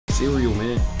cereal,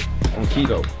 man. On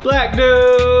keto. Black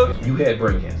dude! You had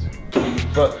brain cancer.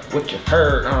 But what you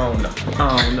heard, I don't know.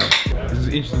 This is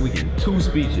interesting. We get 2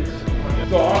 speeches.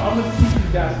 So I'm gonna teach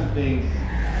you guys some things.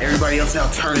 Everybody else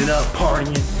out turning up,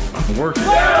 partying. I'm working.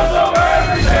 Sales over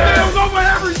everything! Sales over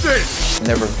everything!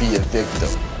 Never be a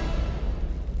victim.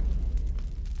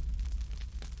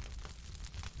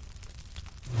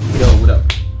 Yo, what up?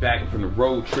 Back from the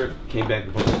road trip. Came back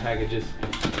with a bunch of packages.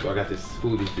 So I got this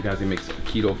food that you guys can make some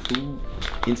keto food.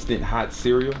 Instant hot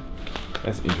cereal.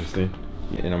 That's interesting.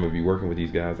 Yeah, and I'm gonna be working with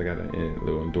these guys. I got a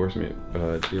little endorsement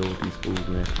deal with these foods,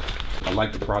 man. I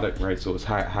like the product, right? So it's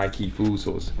high key food.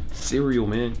 So it's cereal,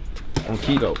 man, on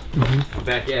keto. I'm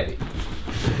back at it.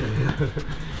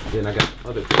 Then I got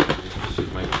other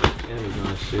shit, like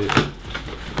Amazon shit.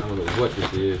 I don't know what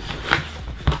this is.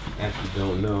 Actually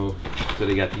don't know. So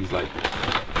they got these like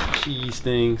cheese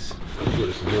things. Let's go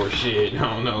to some more shit.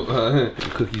 I don't know.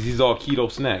 Cookies. These are all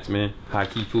keto snacks, man. High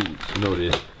key foods. You know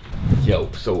this. Yo,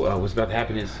 so what's about to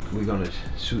happen is we're gonna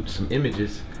shoot some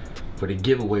images for the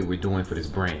giveaway we're doing for this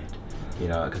brand. You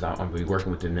know, because I'm gonna be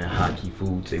working with them now. High key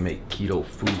foods. They make keto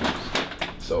foods.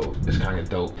 So it's kind of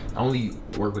dope. I only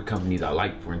work with companies I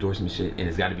like for endorsement shit, and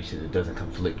it's got to be shit that doesn't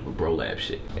conflict with Bro Lab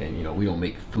shit. And you know, we don't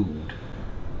make food.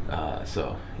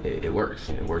 So it works.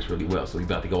 It works really well. So we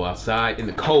about to go outside in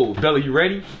the cold. Bella, you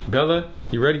ready? Bella,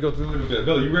 you ready? Go through it.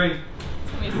 Bella, you ready?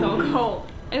 It's gonna be so cold.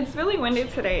 It's really windy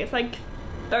today. It's like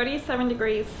 37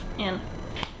 degrees and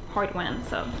hard wind,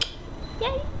 so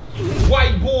yay.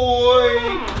 White boy!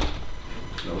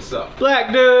 What's up?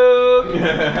 Black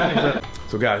dude!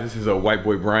 So guys, this is a white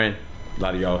boy Brian. A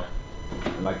lot of y'all,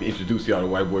 I'd like to introduce y'all to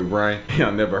white boy Brian.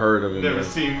 Y'all never heard of him. Never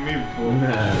seen me before.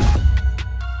 Nah.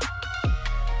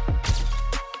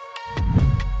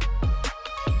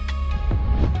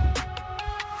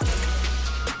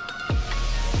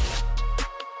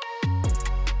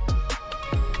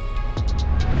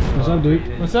 What's up,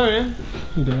 dude? What's up, man?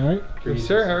 You doing alright? Yes,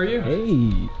 sir. How are you?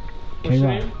 Hey. What's your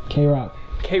name? K-Rock.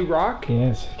 K-Rock?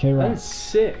 Yes, K-Rock. That's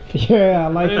sick. Yeah, I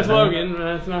like My name's that. Logan, but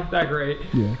that's not that great.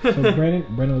 Yeah. So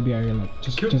Brandon will be out here like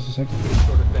just a second.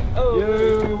 Oh,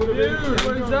 Yo, dude,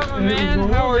 what's up, my man?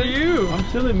 How are you? I'm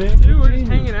chilling, man. Dude, we're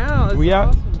just hanging out. That's We out.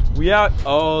 awesome. We out.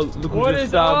 Oh, look who just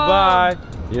stopped by.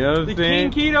 You know what I'm The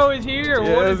saying? King Keto is here.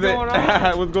 What is going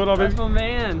on? What's going on, That's baby? my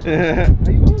man.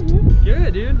 How you doing, man?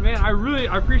 Good, dude. Man,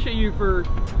 I appreciate you for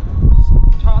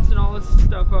tossing all this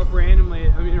stuff up randomly.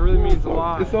 I mean, it really means a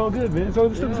lot. It's all good, man. It's all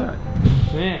good stuff.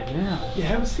 Man, yeah. Yeah,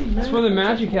 have a seat, man. That's where the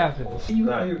magic happens.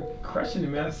 You out here crushing it,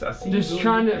 man. I see you Just doing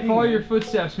trying your to thing, follow man. your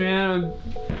footsteps, man.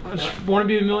 I just want to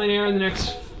be a millionaire in the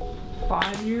next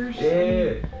 5 years.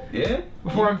 Yeah. Yeah?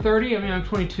 Before I'm 30, I mean, I'm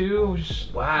 22.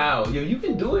 Just... Wow. Yo, you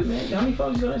can do it, man. How many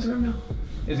followers you got on Instagram now?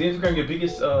 Is Instagram your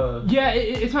biggest, Yeah,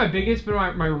 it's my biggest,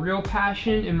 but my real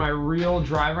passion and my real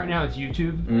drive right now is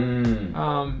YouTube.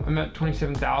 I'm at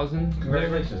 27,000.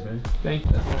 Congratulations, man. Thank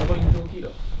you. How long you doing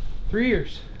keto? 3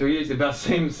 years. 3 years, about the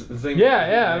same.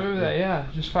 Yeah, I remember that, yeah.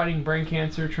 Just fighting brain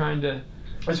cancer, trying to...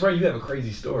 That's right, you have a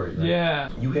crazy story, right? Yeah.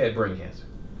 You had brain cancer.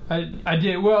 I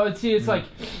did. Well, it's like...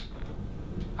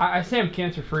 I say I'm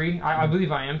cancer-free. I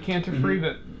believe I am cancer-free,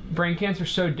 but brain cancer is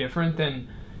so different than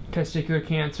testicular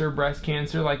cancer, breast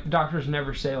cancer. Like, the doctors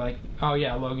never say, like, oh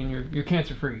yeah, Logan, you're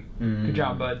cancer-free. Good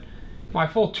job, bud. My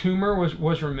full tumor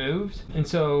was removed, and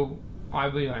so I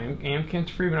believe I am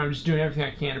cancer-free, but I'm just doing everything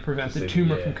I can to prevent the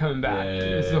tumor from coming back.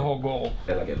 This is the whole goal.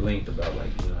 Yeah, like at length about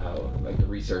like, you know, how like the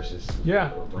research is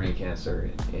for brain cancer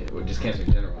or just cancer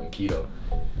in general and keto.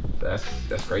 That's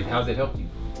crazy. How's it helped you?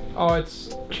 Oh,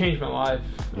 it's changed my life.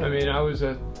 I mean, I was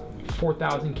a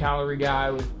 4,000 calorie guy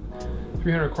with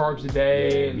 300 carbs a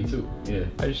day. Yeah, me too. Yeah.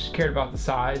 I just cared about the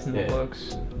size and the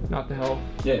looks, not the health.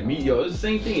 Yeah, me, yo, it's the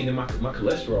same thing. And then my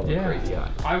cholesterol was crazy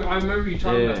high. I remember you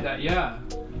talking about that, yeah.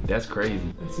 That's crazy.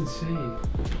 That's insane.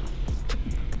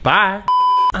 Bye.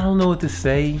 I don't know what to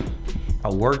say. I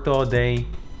worked all day,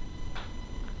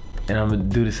 and I'm gonna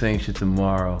do the same shit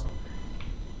tomorrow.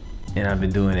 And I've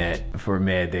been doing that for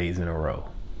mad days in a row.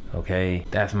 Okay?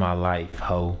 That's my life,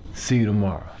 ho. See you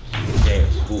tomorrow.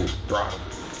 Gas, full throttle.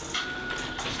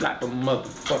 Slap a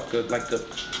motherfucker like a.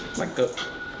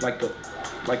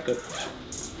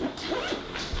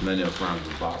 Nothing else rhymes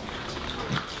with bottom.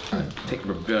 Take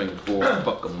rebellion for a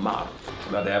fucking model.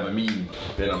 About to have a meeting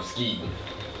that I'm skeeting.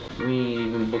 We ain't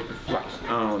even booked the flights.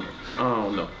 I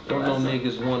don't know. Don't know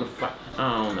niggas wanna fight.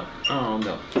 I don't know. I don't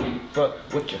know. Fuck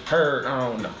what you heard. I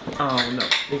don't know. I don't know.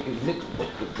 Nigga,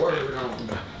 what's the word? I don't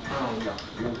know. I don't know.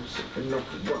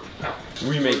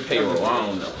 We make payroll. I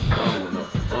don't know. I don't know.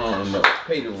 I don't know.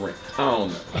 Pay the rent. I don't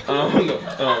know. I don't know.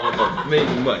 I don't know.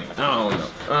 Making money. I don't know.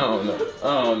 I don't know.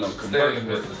 I don't know. Stay in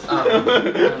business. I don't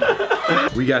know.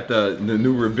 We got the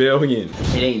new Rebellion.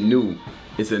 It ain't new.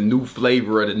 It's a new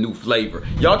flavor of the new flavor.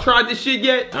 Y'all tried this shit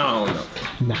yet? I don't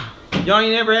know. Nah. Y'all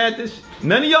ain't ever had this?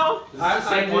 None of y'all? I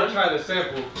did try the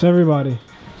sample. It's everybody.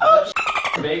 Oh,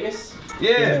 Vegas?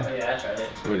 yeah. Oh, yeah, I tried it.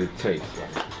 What it tastes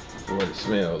like. What it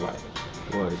smells like.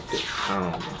 What it I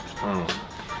don't know. I don't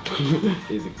know.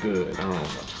 Is it good? I don't know.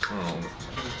 I don't know.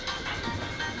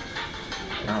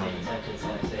 I don't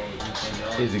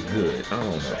know. Is it good? I don't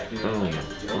know. I don't know.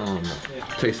 I don't know.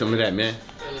 Taste some of that, man.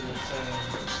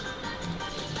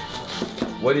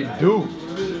 What it do?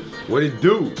 What it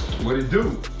do? What it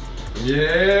do?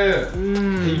 Yeah.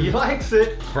 He likes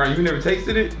it. Brian, you never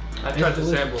tasted it? I tried the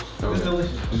sample. It's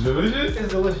delicious. It's delicious? It's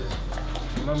delicious.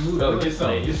 My mood. Oh, get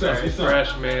some. Get some. Get some.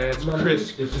 Fresh, man. It's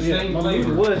crisp. It's the Yeah, same my flavor.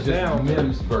 mood was It's just down.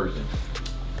 Mim's version.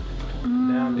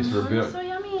 It's Rebellion. So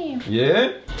yummy.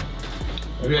 Yeah?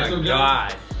 Oh my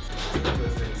God.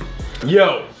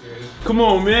 Yo, come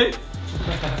on, man.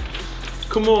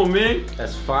 Come on, man.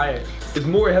 That's fire. It's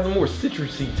more. It has a more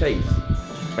citrusy taste.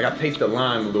 Like I taste the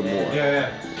lime a little more.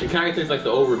 Yeah. It kind of tastes like the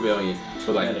old Rebellion,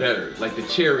 but like better. Like the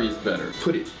cherry is better.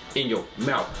 Put it in your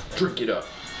mouth. Drink it up.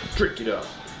 Drink it up.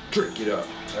 Drink it up.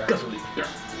 Guzzle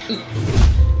it.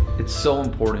 It's so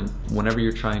important whenever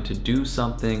you're trying to do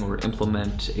something or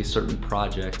implement a certain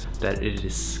project that it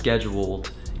is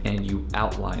scheduled and you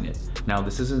outline it. Now,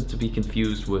 this isn't to be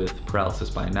confused with paralysis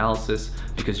by analysis,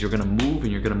 because you're gonna move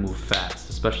and you're gonna move fast,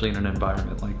 especially in an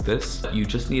environment like this. You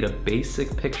just need a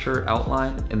basic picture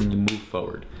outline and then you move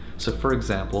forward. So for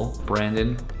example,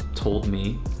 Brandon told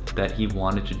me that he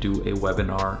wanted to do a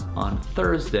webinar on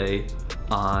Thursday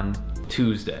on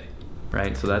Tuesday,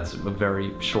 right? So that's a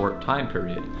very short time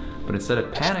period. But instead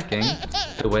of panicking,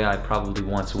 the way I probably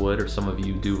once would, or some of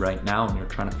you do right now and you're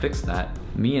trying to fix that,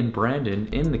 me and Brandon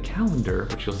in the calendar,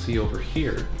 which you'll see over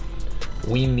here,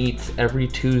 we meet every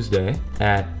Tuesday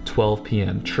at 12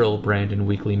 p.m. Trill Brandon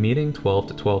weekly meeting, 12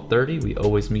 to 12:30. We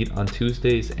always meet on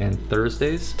Tuesdays and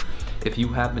Thursdays. If you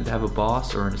happen to have a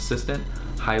boss or an assistant,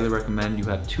 highly recommend you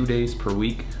have 2 days per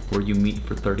week where you meet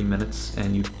for 30 minutes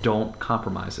and you don't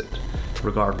compromise it,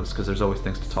 regardless, because there's always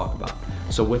things to talk about.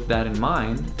 So with that in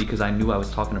mind, because I knew I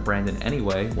was talking to Brandon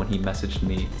anyway when he messaged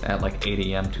me at like 8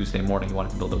 a.m. Tuesday morning, he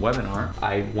wanted to build a webinar,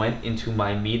 I went into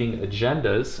my meeting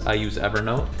agendas, I use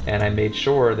Evernote, and I made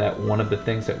sure that one of the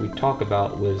things that we talk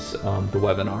about was the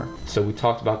webinar. So we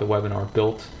talked about the webinar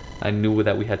built. I knew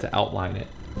that we had to outline it.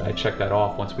 I checked that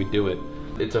off once we do it.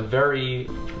 It's a very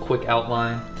quick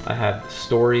outline. I have the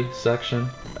story section,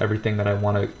 everything that I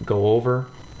want to go over.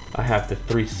 I have the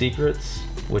 3 secrets,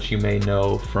 which you may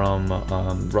know from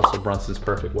Russell Brunson's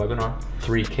Perfect Webinar.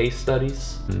 3 case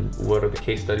studies. And what are the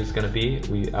case studies going to be?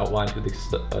 We outlined who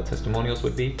the testimonials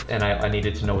would be, and I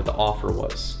needed to know what the offer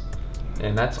was.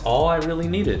 And that's all I really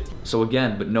needed. So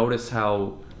again, but notice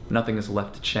how nothing is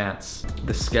left to chance.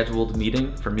 The scheduled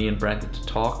meeting for me and Brandon to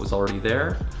talk was already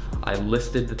there. I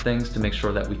listed the things to make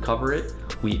sure that we cover it.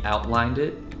 We outlined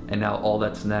it, and now all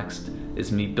that's next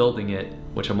is me building it,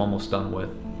 which I'm almost done with,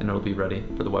 and it'll be ready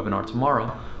for the webinar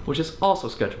tomorrow, which is also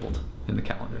scheduled in the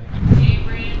calendar. Hey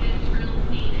Brandon,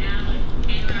 Realty, Alex,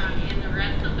 K-Rock, and the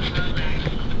rest of the brothers.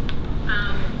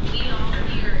 We all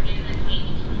here in this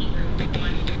ABT group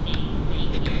want to say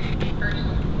thank you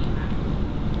personally to you guys.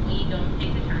 We don't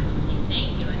take the time to say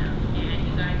thank you enough, and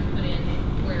you guys put in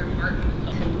where your heart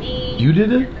was to me. You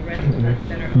did it? And the rest of us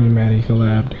that are Me and on Maddie the team.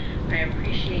 collabed. I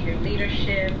appreciate your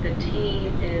leadership. The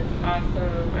team is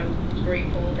awesome. I'm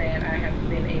grateful that I have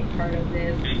been a part of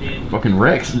this. Fucking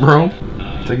Rex, bro.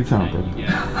 Take your time, bro.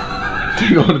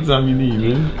 Take all the time you need,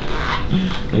 man.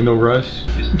 Ain't no rush.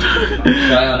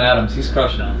 Zion Adams, he's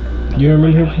crushing it. You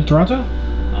remember him from Toronto?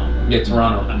 Yeah,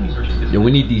 Toronto. Yo,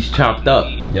 we need these chopped up.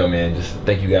 Yo, man, just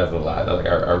thank you guys a lot. Like,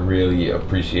 I really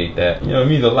appreciate that. You know, it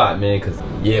means a lot, man, because,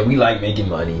 yeah, we like making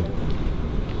money.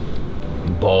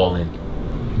 Balling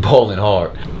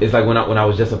hard. It's like when I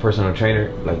was just a personal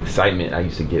trainer, like excitement I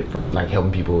used to get from like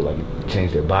helping people like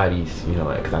change their bodies, you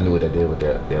know, because I knew what that did with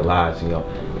their lives, you know.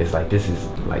 It's like this is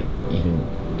like even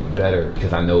better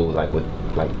because I know like with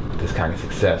like this kind of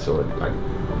success or like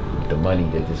the money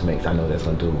that this makes, I know that's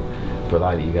gonna do for a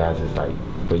lot of you guys is like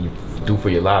what you do for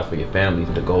your lives, for your families,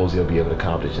 the goals you'll be able to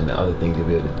accomplish and the other things you'll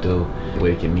be able to do, what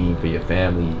it can mean for your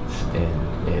families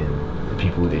and the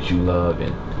people that you love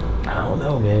and I don't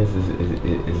know, man.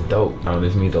 It's dope. I know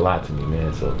this means a lot to me,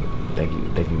 man. So thank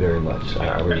you very much.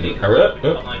 I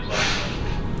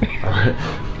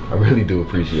really do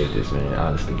appreciate this, man.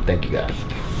 Honestly, thank you guys.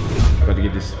 I'm about to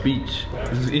give this speech.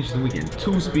 This is an interesting weekend.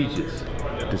 2 speeches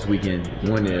this weekend.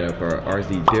 One for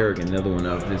RSD Derek, and another one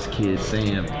of this kid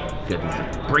Sam. He's got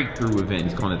this breakthrough event.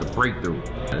 He's calling it the breakthrough.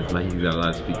 And it's like he's got a lot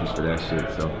of speakers for that shit.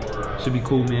 So should be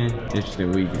cool, man.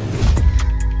 Interesting weekend.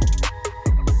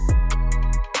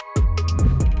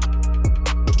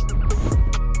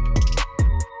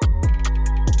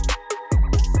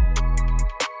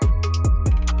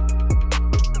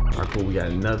 We got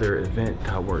another event,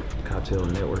 cocktail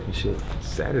networking shit.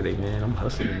 Saturday, man. I'm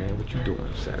hustling, man. What you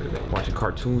doing Saturday? Watching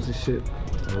cartoons and shit.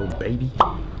 Little baby.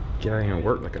 Get out here and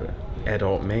work like an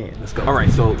adult man. Let's go. All right,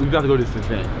 so we about to go to this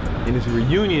event, and it's a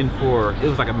reunion for. It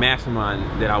was like a mastermind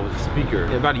that I was a speaker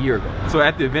about a year ago. So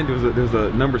at the event, there was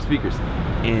a number of speakers,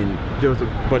 and there was a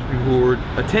bunch of people who were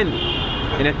attending.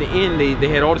 And at the end, they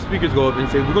had all the speakers go up and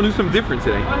say, "We're gonna do something different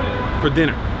today for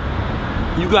dinner.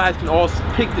 You guys can all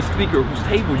pick the speaker whose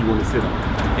table you want to sit on."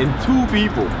 And 2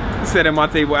 people sat at my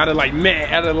table out of like, but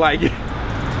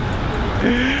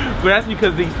that's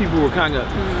because these people were kind of,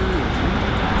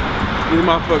 these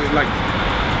motherfuckers, like,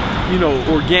 you know,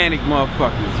 organic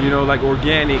motherfuckers, you know, like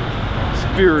organic,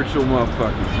 spiritual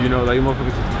motherfuckers, you know, like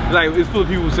motherfuckers, like it's full of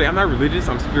people who say, "I'm not religious,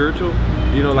 I'm spiritual,"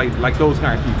 you know, like those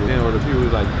kind of people. You know, the people who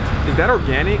like, "Is that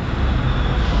organic?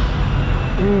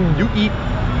 You eat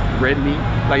red meat?"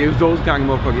 Like it was those kind of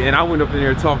motherfuckers. And I went up in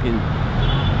there talking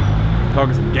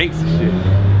some gangster shit.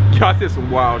 Y'all said some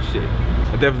wild shit.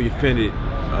 I definitely offended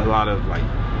a lot of like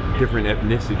different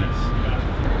ethnicities.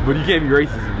 But you can't be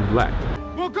racist if you're black.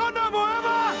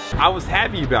 I was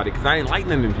happy about it because I didn't like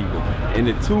none of them people. And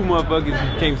the 2 motherfuckers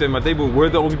who came to my table were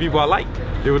the only people I liked.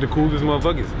 They were the coolest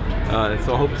motherfuckers.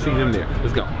 So I hope to see them there.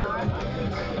 Let's go.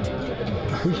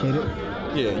 Appreciate it.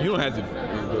 Yeah, you don't have to,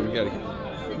 but we gotta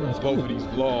get both of these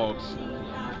vlogs.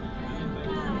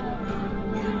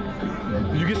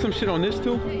 Did you get some shit on this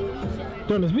too?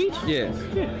 During the speech? Yeah.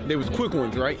 There was quick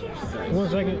ones, right? 1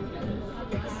 second.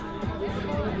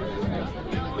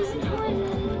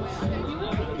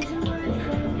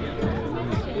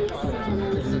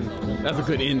 That's a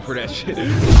good end for that shit.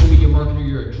 Social media marketer,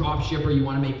 you're a drop shipper, you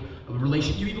want to make a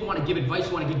relation, you even want to give advice,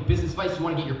 you want to give business advice, you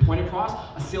want to get your point across.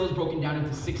 A sale is broken down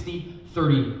into 60,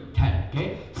 30, 10,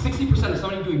 okay? 60% of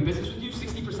somebody doing business with you,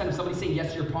 60% of somebody saying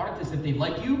yes to your product is if they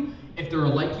like you, if they're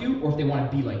like you, or if they want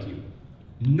to be like you.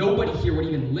 Nobody here would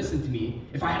even listen to me.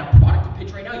 If I had a product to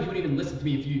pitch right now, you wouldn't even listen to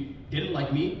me if you didn't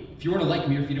like me, if you weren't like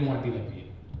me, or if you didn't want to be like me.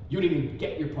 You wouldn't even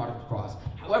get your product across.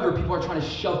 However, people are trying to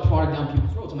shove product down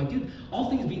people's throats. I'm like, dude, all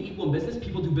things being equal in business,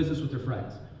 people do business with their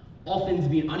friends. All things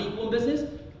being unequal in business,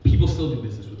 people still do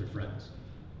business with their friends.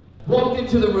 Walked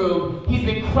into the room, he's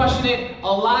been crushing it.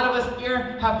 A lot of us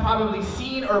here have probably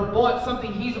seen or bought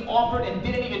something he's offered and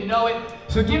didn't even know it.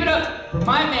 So give it up for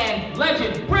my man,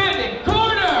 legend, Brandon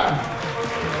Corner!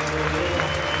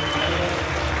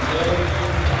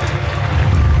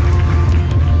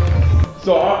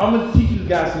 So I'm gonna teach you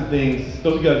guys some things.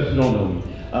 Those of you guys who don't know me,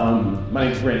 my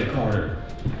name is Brandon Carter.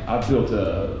 I built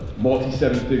a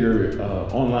multi-7-figure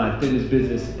online fitness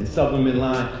business and supplement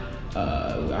line.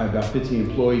 I have about 15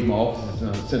 employees. My office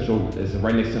is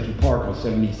right next to Central Park on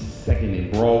 72nd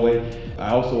and Broadway.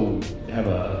 I also have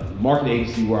a marketing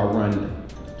agency where I run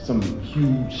some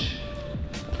huge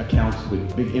accounts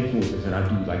with big influencers, and I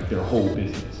do like their whole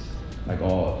business. Like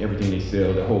everything they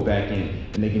sell, their whole back end,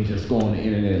 and they can just go on the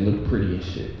internet and look pretty and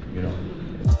shit, you know?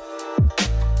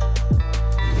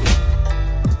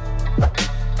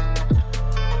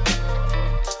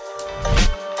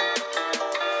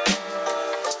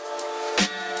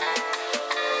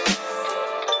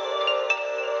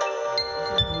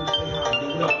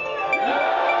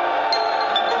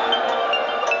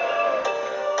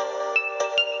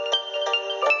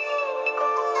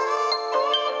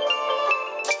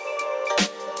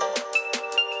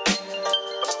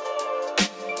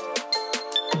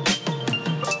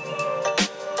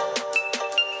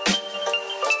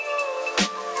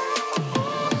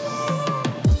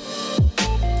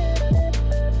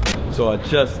 So I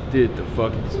just did the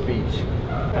fucking speech.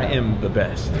 I am the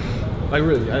best. Like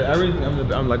really, I really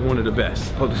think I'm like one of the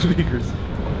best public speakers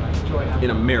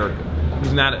in America.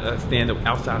 Who's not a stand-up,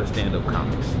 outside of stand-up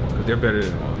comics, because they're better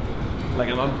than all. Like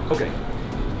I'm okay,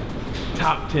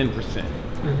 top 10%.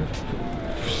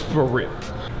 For real.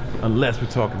 Unless we're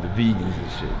talking to vegans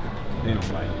and shit. They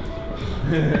don't like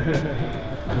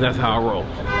it. That's how I roll.